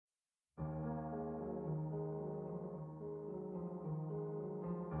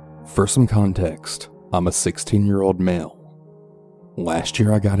For some context, I'm a 16-year-old male. Last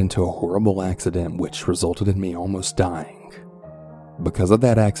year I got into a horrible accident which resulted in me almost dying. Because of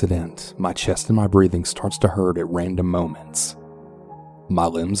that accident, my chest and my breathing starts to hurt at random moments. My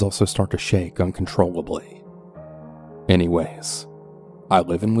limbs also start to shake uncontrollably. Anyways, I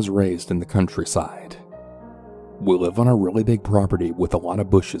live and was raised in the countryside. We live on a really big property with a lot of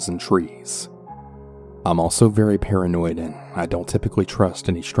bushes and trees. I'm also very paranoid and I don't typically trust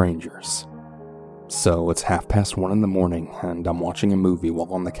any strangers. So it's 1:30 in the morning and I'm watching a movie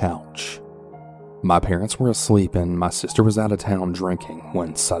while on the couch. My parents were asleep and my sister was out of town drinking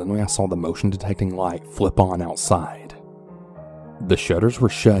when suddenly I saw the motion detecting light flip on outside. The shutters were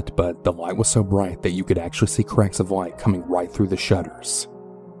shut, but the light was so bright that you could actually see cracks of light coming right through the shutters.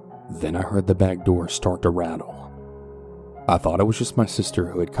 Then I heard the back door start to rattle. I thought it was just my sister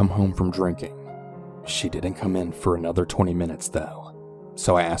who had come home from drinking. She didn't come in for another 20 minutes though,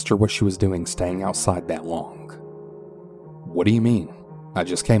 so I asked her what she was doing staying outside that long. "What do you mean? I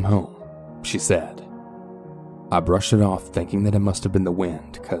just came home," she said. I brushed it off thinking that it must have been the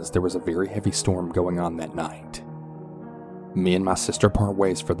wind because there was a very heavy storm going on that night. Me and my sister part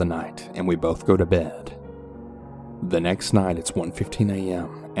ways for the night and we both go to bed. The next night it's 1:15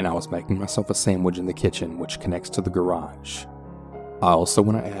 a.m. and I was making myself a sandwich in the kitchen which connects to the garage. I also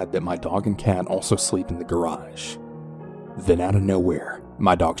want to add that my dog and cat also sleep in the garage. Then out of nowhere,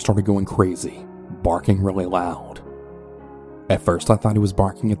 my dog started going crazy, barking really loud. At first I thought he was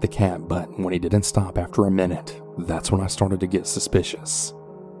barking at the cat, but when he didn't stop after a minute, that's when I started to get suspicious.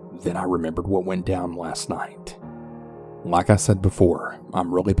 Then I remembered what went down last night. Like I said before,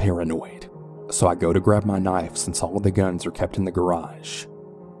 I'm really paranoid, so I go to grab my knife since all of the guns are kept in the garage.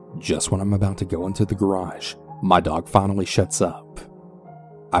 Just when I'm about to go into the garage, my dog finally shuts up.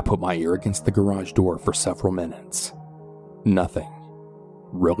 I put my ear against the garage door for several minutes. Nothing.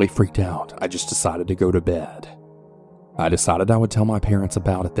 Really freaked out, I just decided to go to bed. I decided I would tell my parents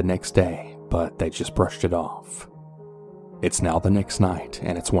about it the next day, but they just brushed it off. It's now the next night,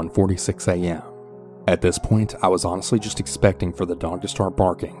 and it's 1:46 a.m. At this point, I was honestly just expecting for the dog to start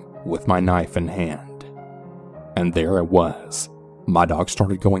barking, with my knife in hand. And there it was. My dog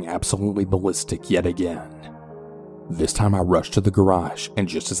started going absolutely ballistic yet again. This time I rushed to the garage, and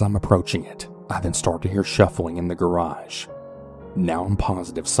just as I'm approaching it, I then start to hear shuffling in the garage. Now I'm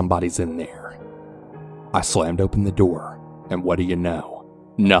positive somebody's in there. I slammed open the door, and what do you know?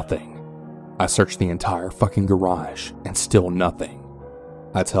 Nothing. I searched the entire fucking garage, and still nothing.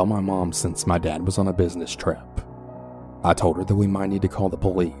 I tell my mom since my dad was on a business trip. I told her that we might need to call the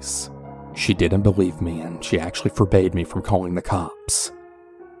police. She didn't believe me, and she actually forbade me from calling the cops.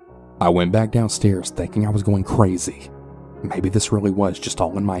 I went back downstairs thinking I was going crazy. Maybe this really was just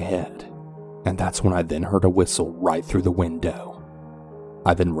all in my head. And that's when I then heard a whistle right through the window.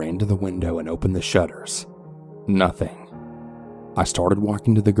 I then ran to the window and opened the shutters. Nothing. I started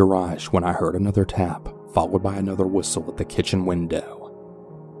walking to the garage when I heard another tap, followed by another whistle at the kitchen window.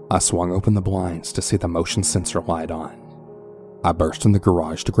 I swung open the blinds to see the motion sensor light on. I burst in the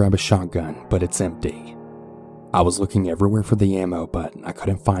garage to grab a shotgun, but it's empty. I was looking everywhere for the ammo, but I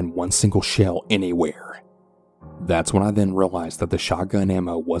couldn't find one single shell anywhere. That's when I then realized that the shotgun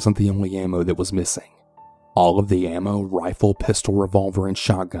ammo wasn't the only ammo that was missing. All of the ammo, rifle, pistol, revolver, and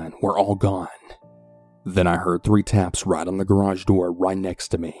shotgun were all gone. Then I heard 3 taps right on the garage door right next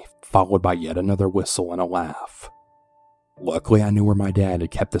to me, followed by yet another whistle and a laugh. Luckily, I knew where my dad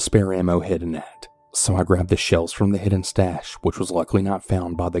had kept the spare ammo hidden at, so I grabbed the shells from the hidden stash, which was luckily not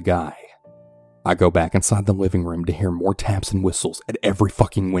found by the guy. I go back inside the living room to hear more taps and whistles at every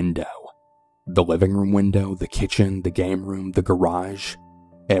fucking window. The living room window, the kitchen, the game room, the garage,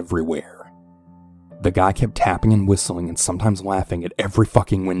 everywhere. The guy kept tapping and whistling and sometimes laughing at every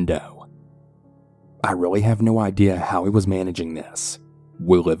fucking window. I really have no idea how he was managing this.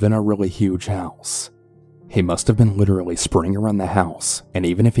 We live in a really huge house. He must have been literally sprinting around the house, and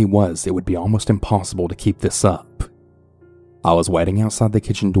even if he was, it would be almost impossible to keep this up. I was waiting outside the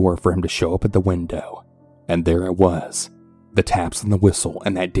kitchen door for him to show up at the window, and there it was, the taps and the whistle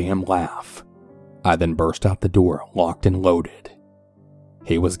and that damn laugh. I then burst out the door, locked and loaded.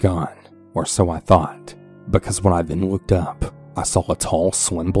 He was gone, or so I thought, because when I then looked up, I saw a tall,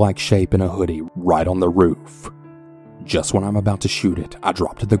 slim black shape in a hoodie right on the roof. Just when I'm about to shoot it, I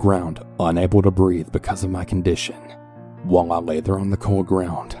drop to the ground, unable to breathe because of my condition. While I lay there on the cold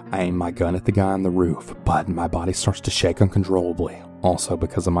ground, I aim my gun at the guy on the roof, but my body starts to shake uncontrollably, also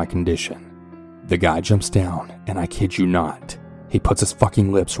because of my condition. The guy jumps down, and I kid you not, he puts his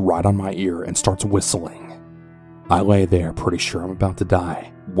fucking lips right on my ear and starts whistling. I lay there pretty sure I'm about to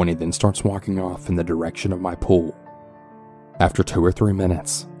die, when he then starts walking off in the direction of my pool. After 2 or 3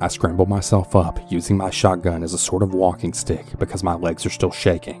 minutes, I scrambled myself up using my shotgun as a sort of walking stick because my legs are still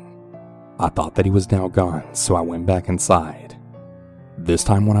shaking. I thought that he was now gone, so I went back inside. This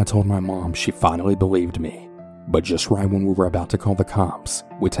time when I told my mom, she finally believed me. But just right when we were about to call the cops,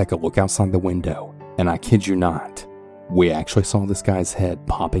 we take a look outside the window, and I kid you not, we actually saw this guy's head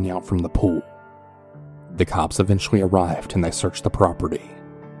popping out from the pool. The cops eventually arrived and they searched the property.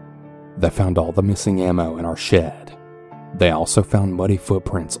 They found all the missing ammo in our shed. They also found muddy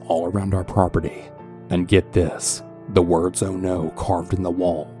footprints all around our property. And get this, the words "oh no" carved in the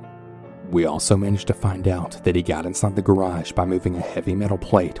wall. We also managed to find out that he got inside the garage by moving a heavy metal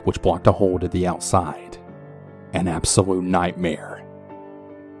plate which blocked a hole to the outside. An absolute nightmare.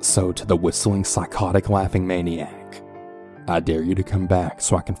 So to the whistling, psychotic, laughing maniac, I dare you to come back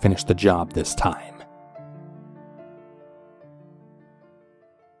so I can finish the job this time.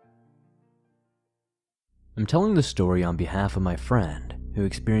 I'm telling this story on behalf of my friend who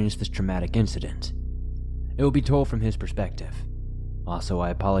experienced this traumatic incident. It will be told from his perspective. Also, I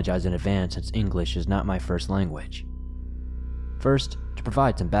apologize in advance since English is not my first language. First, to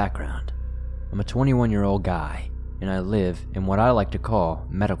provide some background, I'm a 21-year-old guy, and I live in what I like to call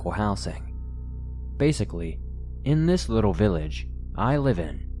medical housing. Basically, in this little village I live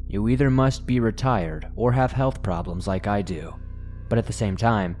in, you either must be retired or have health problems like I do, but at the same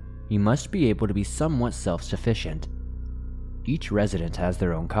time, you must be able to be somewhat self-sufficient. Each resident has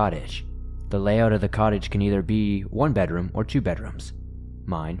their own cottage. The layout of the cottage can either be 1 bedroom or 2 bedrooms.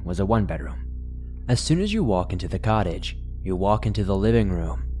 Mine was a 1 bedroom. As soon as you walk into the cottage, you walk into the living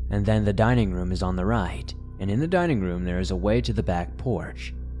room, and then the dining room is on the right, and in the dining room there is a way to the back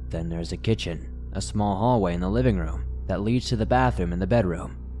porch. Then there's a kitchen, a small hallway in the living room that leads to the bathroom and the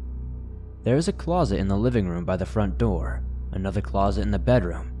bedroom. There is a closet in the living room by the front door, another closet in the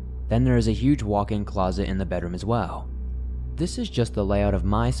bedroom, then there is a huge walk-in closet in the bedroom as well. This is just the layout of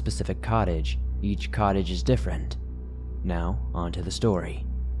my specific cottage. Each cottage is different. Now, on to the story.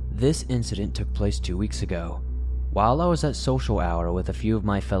 This incident took place 2 weeks ago. While I was at social hour with a few of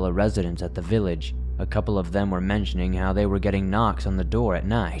my fellow residents at the village, a couple of them were mentioning how they were getting knocks on the door at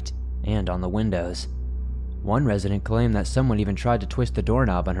night and on the windows. One resident claimed that someone even tried to twist the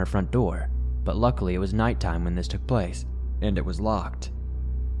doorknob on her front door, but luckily it was nighttime when this took place, and it was locked.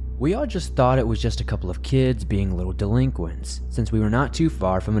 We all just thought it was just a couple of kids being little delinquents, since we were not too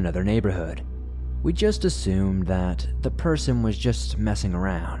far from another neighborhood. We just assumed that the person was just messing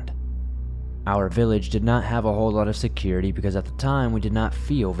around. Our village did not have a whole lot of security because at the time we did not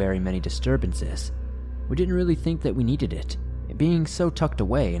feel very many disturbances. We didn't really think that we needed it being so tucked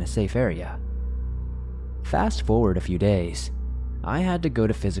away in a safe area. Fast forward a few days. I had to go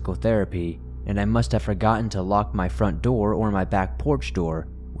to physical therapy, and I must have forgotten to lock my front door or my back porch door,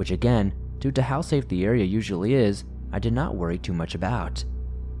 which again, due to how safe the area usually is, I did not worry too much about.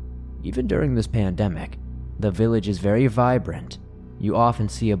 Even during this pandemic, the village is very vibrant. You often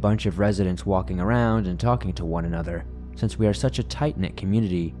see a bunch of residents walking around and talking to one another, since we are such a tight-knit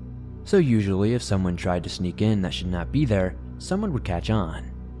community. So usually if someone tried to sneak in that should not be there, someone would catch on.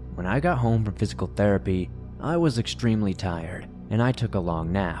 When I got home from physical therapy, I was extremely tired, and I took a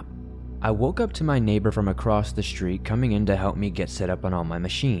long nap. I woke up to my neighbor from across the street coming in to help me get set up on all my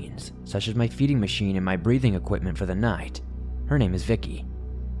machines, such as my feeding machine and my breathing equipment for the night. Her name is Vicky.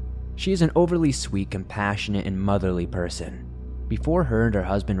 She is an overly sweet, compassionate, and motherly person. Before her and her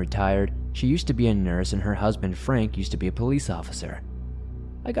husband retired, she used to be a nurse and her husband Frank used to be a police officer.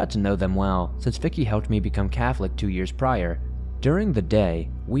 I got to know them well since Vicky helped me become Catholic 2 years prior. During the day,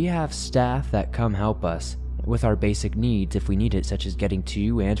 we have staff that come help us with our basic needs if we need it, such as getting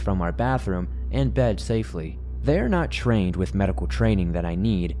to and from our bathroom and bed safely. They are not trained with medical training that I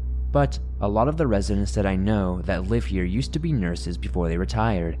need, but a lot of the residents that I know that live here used to be nurses before they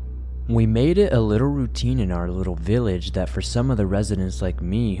retired. We made it a little routine in our little village that for some of the residents like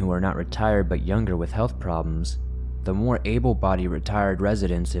me who are not retired but younger with health problems, the more able-bodied retired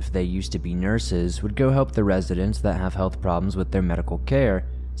residents, if they used to be nurses, would go help the residents that have health problems with their medical care,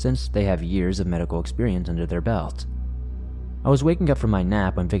 since they have years of medical experience under their belt. I was waking up from my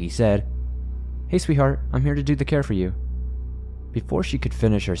nap when Vicky said, "Hey sweetheart, I'm here to do the care for you." Before she could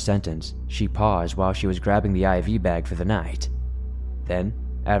finish her sentence, she paused while she was grabbing the IV bag for the night. Then,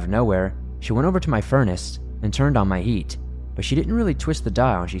 out of nowhere, she went over to my furnace and turned on my heat, but she didn't really twist the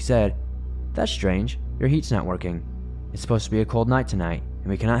dial and she said, "That's strange, your heat's not working. It's supposed to be a cold night tonight,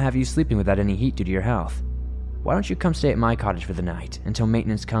 and we cannot have you sleeping without any heat due to your health. Why don't you come stay at my cottage for the night until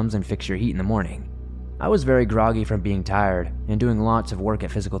maintenance comes and fix your heat in the morning?" I was very groggy from being tired and doing lots of work at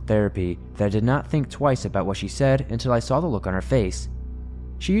physical therapy that I did not think twice about what she said until I saw the look on her face.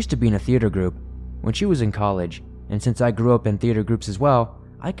 She used to be in a theater group when she was in college, and since I grew up in theater groups as well,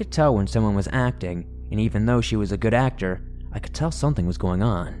 I could tell when someone was acting, and even though she was a good actor, I could tell something was going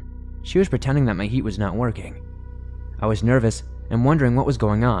on. She was pretending that my heat was not working. I was nervous and wondering what was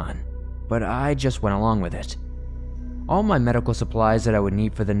going on, but I just went along with it. All my medical supplies that I would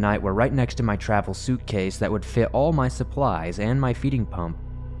need for the night were right next to my travel suitcase that would fit all my supplies, and my feeding pump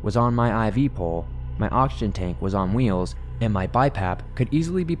was on my IV pole, my oxygen tank was on wheels, and my BiPAP could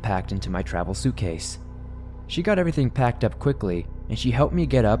easily be packed into my travel suitcase. She got everything packed up quickly, and she helped me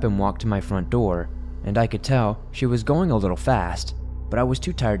get up and walk to my front door, and I could tell she was going a little fast, but I was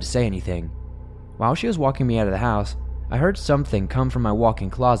too tired to say anything. While she was walking me out of the house, I heard something come from my walk-in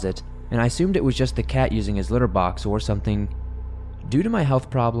closet, and I assumed it was just the cat using his litter box or something. Due to my health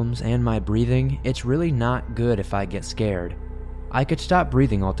problems and my breathing, it's really not good if I get scared. I could stop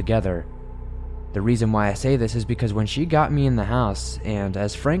breathing altogether. The reason why I say this is because when she got me in the house, and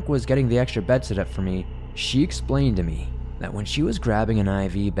as Frank was getting the extra bed set up for me, she explained to me that when she was grabbing an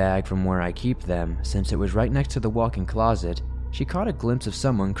IV bag from where I keep them, since it was right next to the walk-in closet, she caught a glimpse of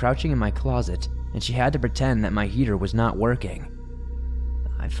someone crouching in my closet, and she had to pretend that my heater was not working.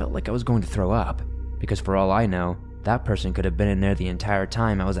 I felt like I was going to throw up, because for all I know, that person could have been in there the entire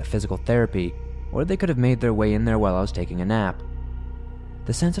time I was at physical therapy, or they could have made their way in there while I was taking a nap.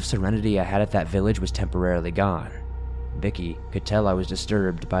 The sense of serenity I had at that village was temporarily gone. Vicky could tell I was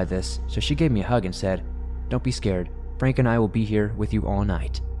disturbed by this, so she gave me a hug and said, "Don't be scared, Frank and I will be here with you all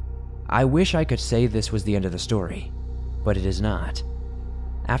night." I wish I could say this was the end of the story, but it is not.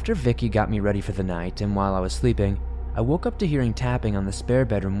 After Vicky got me ready for the night, and while I was sleeping, I woke up to hearing tapping on the spare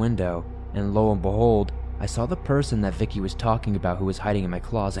bedroom window, and lo and behold, I saw the person that Vicky was talking about who was hiding in my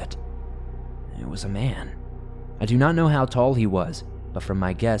closet. It was a man. I do not know how tall he was, but from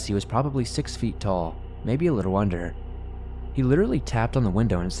my guess, he was probably 6 feet tall, maybe a little under. He literally tapped on the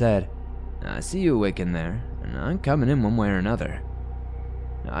window and said, "I see you awake in there, and I'm coming in one way or another."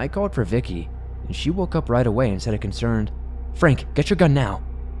 I called for Vicky, and she woke up right away and said a concerned, "Frank, get your gun now."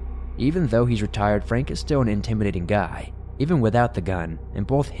 Even though he's retired, Frank is still an intimidating guy, even without the gun, and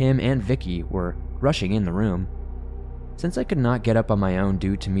both him and Vicky were rushing in the room. Since I could not get up on my own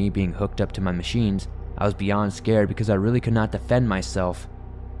due to me being hooked up to my machines, I was beyond scared because I really could not defend myself.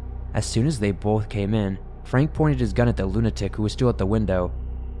 As soon as they both came in, Frank pointed his gun at the lunatic who was still at the window.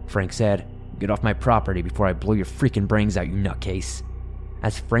 Frank said, "Get off my property before I blow your freaking brains out, you nutcase."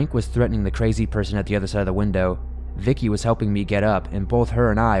 As Frank was threatening the crazy person at the other side of the window, Vicky was helping me get up, and both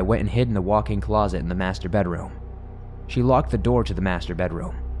her and I went and hid in the walk-in closet in the master bedroom. She locked the door to the master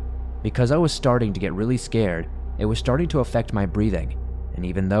bedroom. Because I was starting to get really scared, it was starting to affect my breathing, and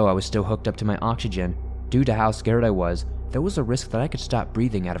even though I was still hooked up to my oxygen, due to how scared I was, there was a risk that I could stop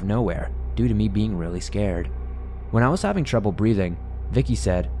breathing out of nowhere due to me being really scared. When I was having trouble breathing, Vicky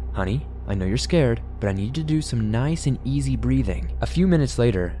said, "Honey, I know you're scared, but I need you to do some nice and easy breathing." A few minutes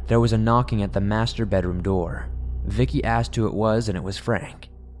later, there was a knocking at the master bedroom door. Vicky asked who it was, and it was Frank.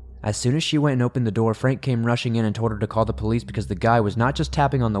 As soon as she went and opened the door, Frank came rushing in and told her to call the police because the guy was not just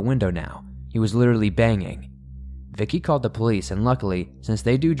tapping on the window now, he was literally banging. Vicky called the police, and luckily, since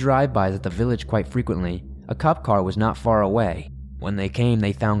they do drive-bys at the village quite frequently, a cop car was not far away. When they came,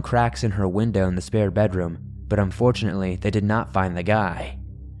 they found cracks in her window in the spare bedroom, but unfortunately, they did not find the guy.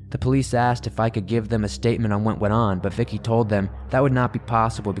 The police asked if I could give them a statement on what went on, but Vicky told them that would not be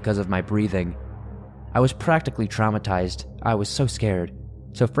possible because of my breathing. I was practically traumatized. I was so scared.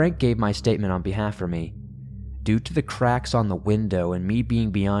 So Frank gave my statement on behalf for me. Due to the cracks on the window and me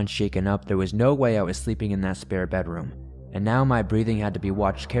being beyond shaken up, there was no way I was sleeping in that spare bedroom, and now my breathing had to be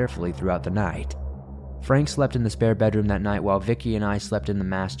watched carefully throughout the night. Frank slept in the spare bedroom that night while Vicky and I slept in the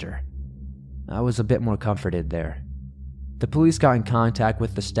master. I was a bit more comforted there. The police got in contact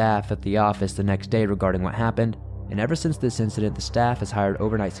with the staff at the office the next day regarding what happened, and ever since this incident, the staff has hired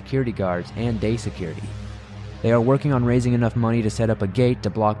overnight security guards and day security. They are working on raising enough money to set up a gate to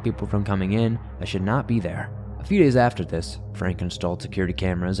block people from coming in that should not be there. A few days after this, Frank installed security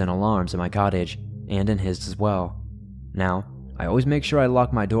cameras and alarms in my cottage, and in his as well. Now, I always make sure I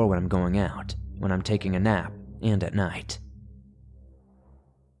lock my door when I'm going out, when I'm taking a nap, and at night.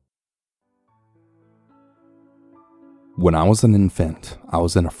 When I was an infant, I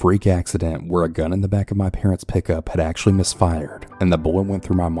was in a freak accident where a gun in the back of my parents' pickup had actually misfired, and the bullet went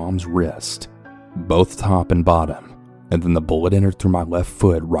through my mom's wrist, both top and bottom, and then the bullet entered through my left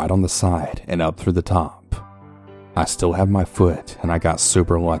foot right on the side and up through the top. I still have my foot, and I got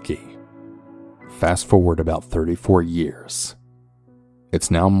super lucky. Fast forward about 34 years.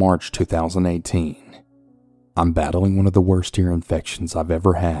 It's now March 2018. I'm battling one of the worst ear infections I've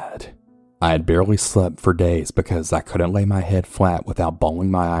ever had. I had barely slept for days because I couldn't lay my head flat without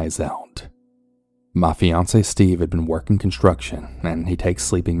bawling my eyes out. My fiance Steve had been working construction, and he takes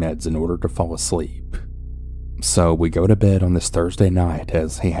sleeping meds in order to fall asleep. So we go to bed on this Thursday night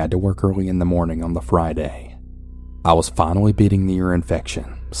as he had to work early in the morning on the Friday. I was finally beating the ear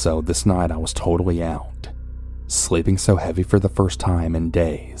infection, so this night I was totally out, sleeping so heavy for the first time in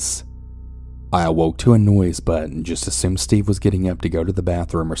days. I awoke to a noise but just assumed Steve was getting up to go to the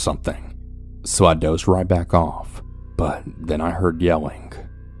bathroom or something, so I dozed right back off, but then I heard yelling.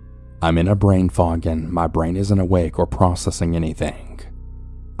 I'm in a brain fog and my brain isn't awake or processing anything.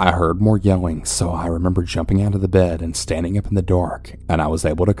 I heard more yelling, so I remember jumping out of the bed and standing up in the dark, and I was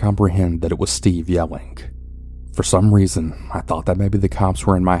able to comprehend that it was Steve yelling. For some reason, I thought that maybe the cops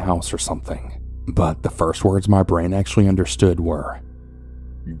were in my house or something, but the first words my brain actually understood were,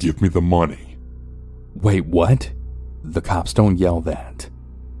 "Give me the money." Wait, what? The cops don't yell that.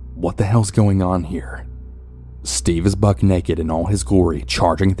 What the hell's going on here? Steve is buck naked in all his glory,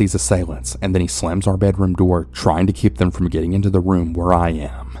 charging at these assailants, and then he slams our bedroom door, trying to keep them from getting into the room where I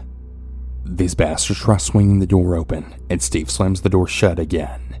am. These bastards try swinging the door open, and Steve slams the door shut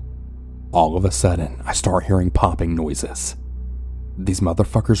again. All of a sudden, I start hearing popping noises. These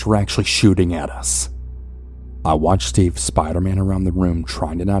motherfuckers were actually shooting at us. I watch Steve Spider-Man around the room,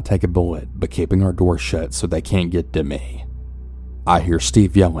 trying to not take a bullet, but keeping our door shut so they can't get to me. I hear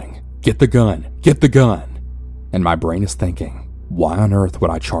Steve yelling, "Get the gun! Get the gun!" And my brain is thinking, why on earth would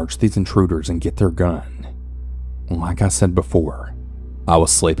I charge these intruders and get their gun? Like I said before, I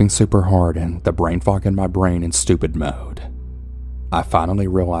was sleeping super hard and the brain fog in my brain in stupid mode. I finally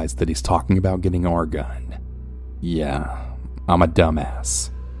realized that he's talking about getting our gun. Yeah, I'm a dumbass.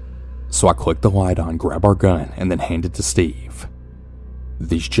 So I click the light on, grab our gun, and then hand it to Steve.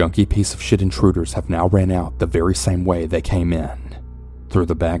 These junky piece of shit intruders have now ran out the very same way they came in, through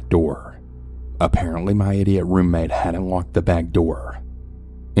the back door. Apparently my idiot roommate hadn't locked the back door.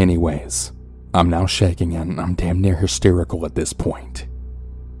 Anyways, I'm now shaking and I'm damn near hysterical at this point.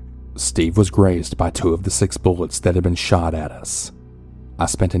 Steve was grazed by 2 of the 6 bullets that had been shot at us. I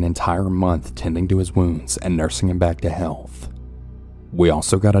spent an entire month tending to his wounds and nursing him back to health. We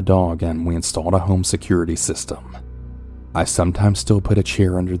also got a dog and we installed a home security system. I sometimes still put a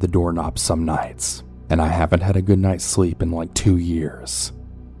chair under the doorknob some nights, and I haven't had a good night's sleep in like 2 years.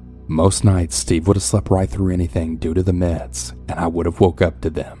 Most nights, Steve would have slept right through anything due to the meds, and I would have woke up to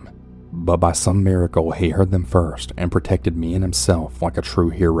them. But by some miracle, he heard them first and protected me and himself like a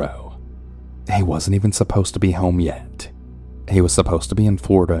true hero. He wasn't even supposed to be home yet. He was supposed to be in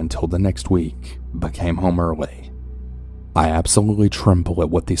Florida until the next week, but came home early. I absolutely tremble at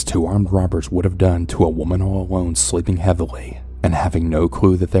what these 2 armed robbers would have done to a woman all alone sleeping heavily and having no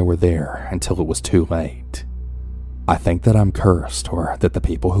clue that they were there until it was too late. I think that I'm cursed, or that the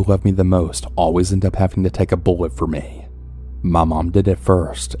people who love me the most always end up having to take a bullet for me. My mom did it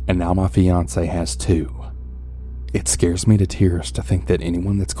first, and now my fiance has too. It scares me to tears to think that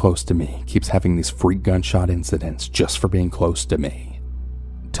anyone that's close to me keeps having these freak gunshot incidents just for being close to me.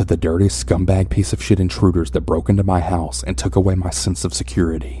 To the dirty scumbag piece of shit intruders that broke into my house and took away my sense of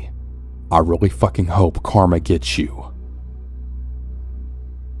security, I really fucking hope karma gets you.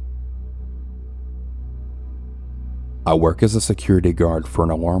 I work as a security guard for an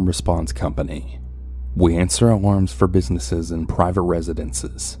alarm response company. We answer alarms for businesses and private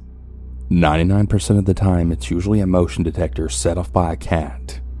residences. 99% of the time, it's usually a motion detector set off by a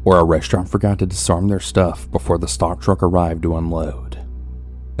cat, or a restaurant forgot to disarm their stuff before the stock truck arrived to unload.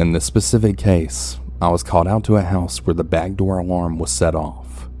 In this specific case, I was called out to a house where the back door alarm was set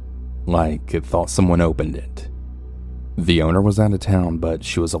off, like it thought someone opened it. The owner was out of town, but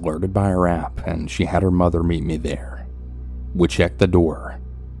she was alerted by her app, and she had her mother meet me there. We checked the door.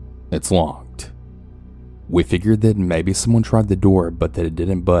 It's locked. We figured that maybe someone tried the door but that it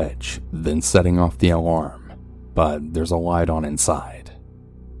didn't budge, then setting off the alarm. But there's a light on inside.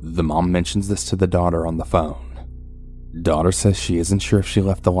 The mom mentions this to the daughter on the phone. Daughter says she isn't sure if she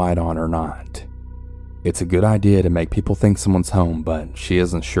left the light on or not. It's a good idea to make people think someone's home, but she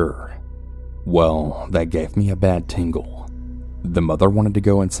isn't sure. Well, that gave me a bad tingle. The mother wanted to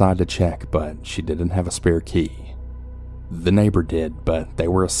go inside to check, but she didn't have a spare key. The neighbor did, but they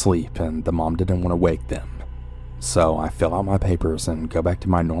were asleep and the mom didn't want to wake them. So I fill out my papers and go back to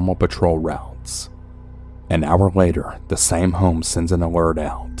my normal patrol routes. An hour later, the same home sends an alert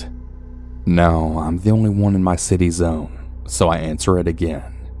out. Now, I'm the only one in my city zone, so I answer it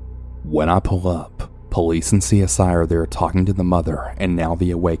again. When I pull up, police and CSI are there talking to the mother and now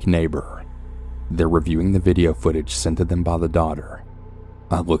the awake neighbor. They're reviewing the video footage sent to them by the daughter.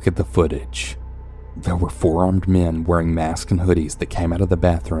 I look at the footage. There were 4 armed men wearing masks and hoodies that came out of the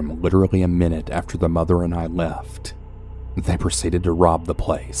bathroom literally a minute after the mother and I left. They proceeded to rob the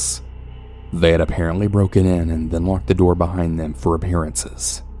place. They had apparently broken in and then locked the door behind them for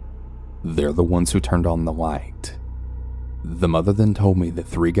appearances. They're the ones who turned on the light. The mother then told me that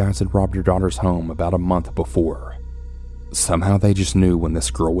 3 guys had robbed her daughter's home about a month before. Somehow they just knew when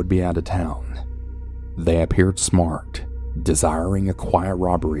this girl would be out of town. They appeared smart, desiring a quiet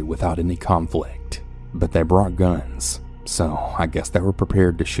robbery without any conflict, but they brought guns, so I guess they were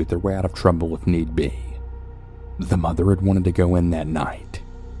prepared to shoot their way out of trouble if need be. The mother had wanted to go in that night.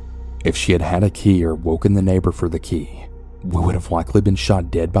 If she had had a key or woken the neighbor for the key, we would have likely been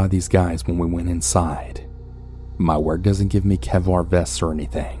shot dead by these guys when we went inside. My work doesn't give me Kevlar vests or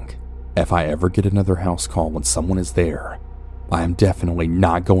anything. If I ever get another house call when someone is there, I am definitely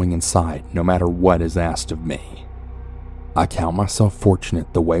not going inside no matter what is asked of me. I count myself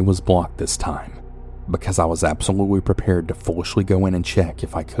fortunate the way was blocked this time, because I was absolutely prepared to foolishly go in and check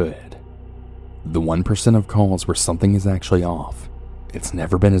if I could. The 1% of calls where something is actually off, it's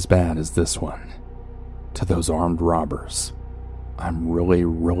never been as bad as this one. To those armed robbers, I'm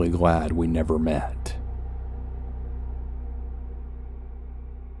really glad we never met.